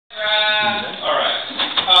All right.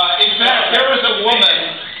 In fact, there was a woman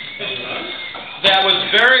that was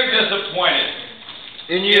very disappointed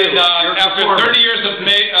in you. After 30 years of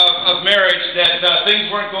marriage, that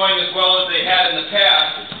things weren't going as well as they had in the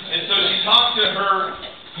past. And so she talked to her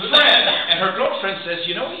friend, and her girlfriend says,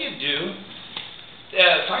 "You know what you do?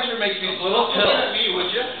 Pfizer makes these little pills,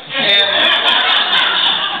 would you? And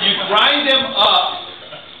you grind them up,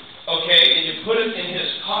 okay, and you put them in his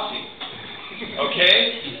coffee,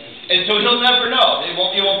 okay? And so he'll never know. It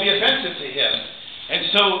won't be offensive to him." And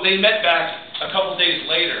so they met back a couple days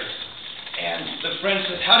later, and the friend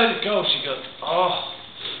says, "How did it go?" She goes, "Oh,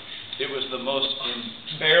 it was the most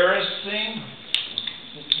embarrassing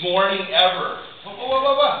morning ever."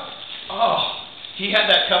 Oh, he had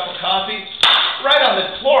that cup of coffee right on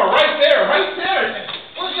the floor, right there.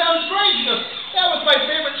 Well, it sounds great. She goes, "That was my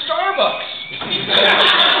favorite Starbucks."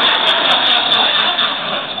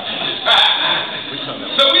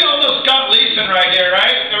 So we all know Scott Leeson right here,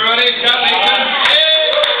 right? Everybody, Scott Leeson.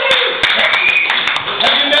 Hey!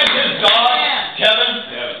 Have you met his dog, Kevin?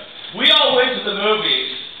 Yeah. We all went to the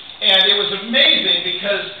movies, and it was amazing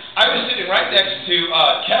because I was sitting right next to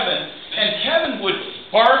Kevin, and Kevin would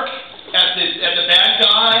bark at the bad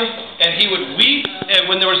guy, and he would weep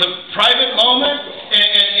when there was a private moment,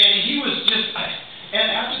 and he was just.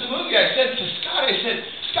 And after the movie, I said to Scott,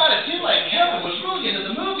 "Scott, it seemed like Kevin was really into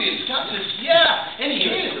the movie." And Scott says, "Yeah, and he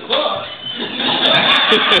hated the book."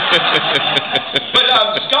 But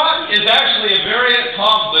Scott is actually a very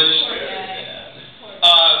accomplished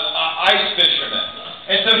ice fisherman.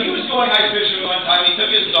 And so he was going ice fishing one time. He took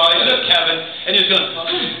his dog, he took Kevin, and he was going,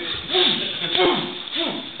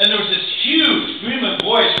 and there was this huge screaming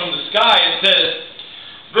voice from the sky that says,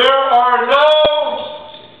 "There are no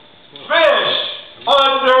fish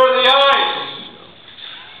under the ice."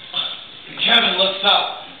 And Kevin looks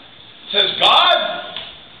up, says, "God?"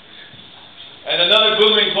 And another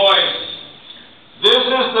booming voice, "This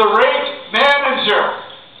is the rink manager.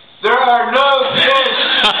 There are no fish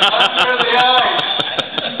under the ice."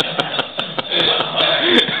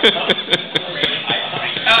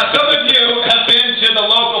 Some of you have been to the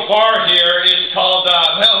local bar here. It's called,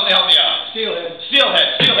 help me out. Steelhead.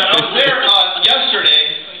 I was there yesterday,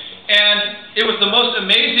 and it was the most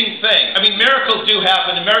amazing thing. I mean, miracles do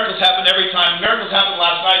happen, and miracles happen every time. Miracles happened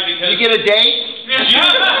last night because... You get a date?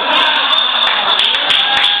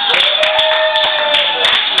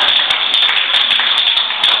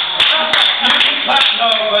 No,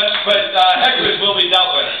 but hecklers will be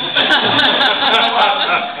dealt with.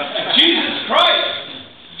 Jesus Christ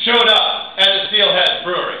showed up at the Steelhead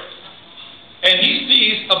Brewery, and he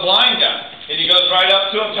sees a blind guy, and he goes right up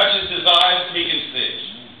to him, touches his eyes, he can see.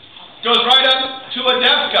 Goes right up to a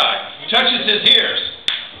deaf guy, touches his ears,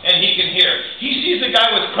 and he can hear. He sees a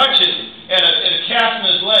guy with crutches and a cast in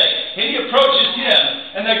his leg, and he approaches him,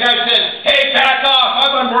 and the guy says, "Hey, back off,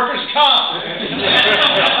 I'm on workers' comp."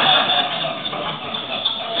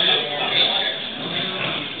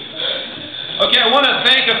 Okay, I want to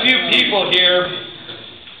thank a few people here.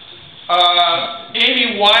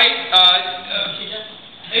 Amy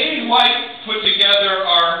White put together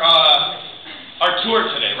our tour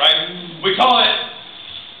today, right? We call it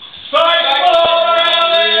CyclingForSight!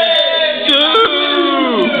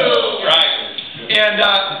 Right. And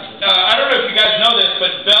I don't know if you guys know this,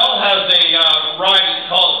 but Belle has a ride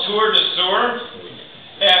called Tour de Sewer.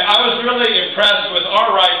 And I was really impressed with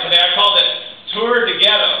our ride today. I called it Tour de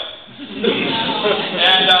Ghetto.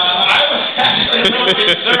 And I was actually really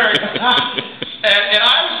concerned. And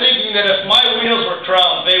I was thinking that if my wheels were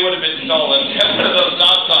chrome, they would have been stolen. One of those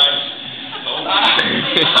stop signs. I'm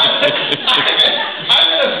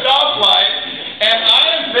at a stoplight, and I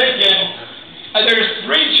am thinking, there's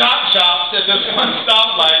 3 chop shops at this one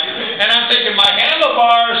stoplight, and I'm thinking my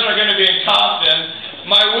handlebars are going to be in Compton,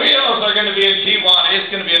 my wheels are going to be in Tijuana. It's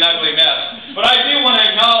going to be an ugly mess. But I do want to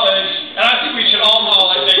acknowledge, and I think we should all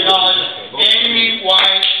acknowledge Amy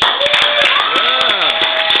White.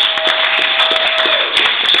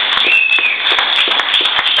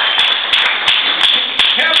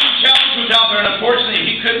 Captain Challenge was out there, and unfortunately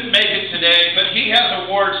he couldn't make it today, but he has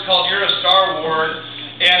awards called You're a Star Award,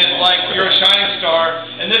 and it's like You're a Shining Star.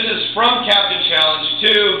 And this is from Captain Challenge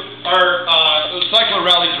to our Cyclo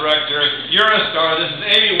Rally Director. You're a star. This is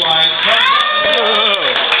Amy White.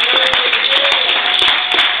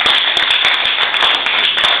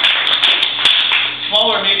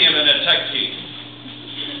 Small or medium and a tech tee.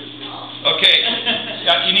 Okay.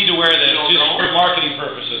 You need to wear this just for marketing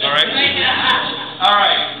purposes, all right? All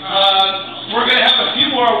right. We're going to have a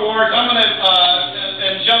few more awards. I'm going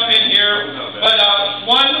to jump in here. But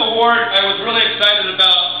one award I was really excited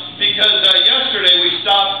about because yesterday we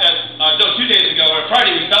stopped at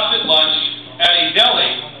Friday, we stopped at lunch at a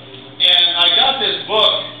deli, and I got this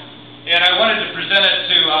book, and I wanted to present it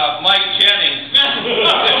to Mike Jennings.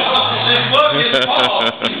 This book is called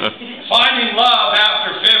Finding Love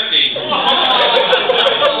After 50.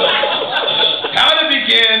 How to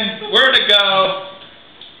begin, where to go,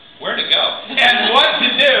 and what to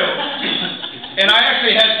do. And I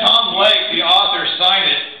actually had Tom Blake, the author, sign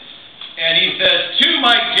it, and he says, "To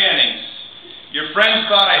Mike Jennings, your friends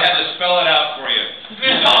thought I had to spell it out for you."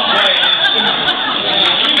 Tom Blake.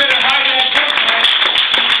 You better write that book, Mike.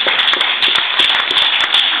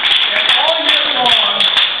 And all year long,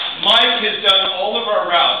 Mike has done all of our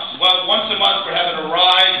routes. Well, once a month we're having a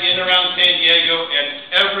ride in and around San Diego, and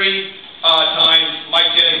every time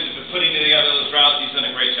Mike Jennings has been putting together those routes, he's done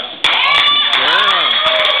a great job.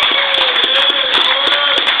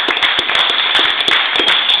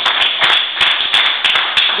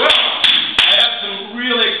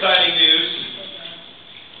 Exciting news,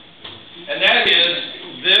 and that is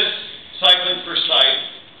this CyclingForSight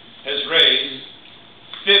has raised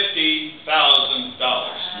 $50,000.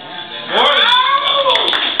 More than $50,000.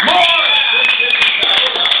 More than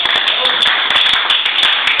 $50,000.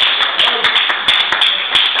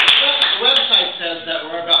 The website says that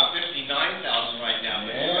we're about $59,000 right now,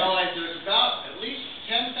 but you realize there's about at least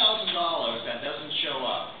 $10,000 that doesn't show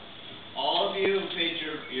up. All of you who paid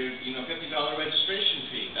your $50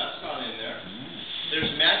 registration fee, that's not in there.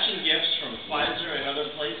 There's matching gifts from Pfizer and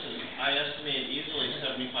other places. I estimate easily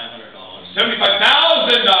 $7,500.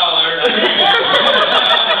 $75,000.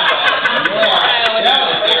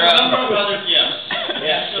 Yeah, there's a number of other gifts.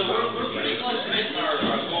 Yeah, so we're pretty close to hitting our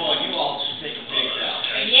goal. You all should take a big step.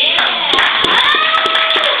 Yeah.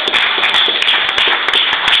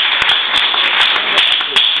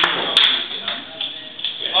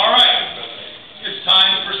 All right. It's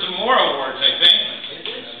time for some more awards, I think.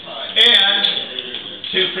 And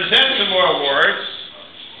to present some more awards,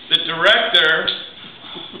 the director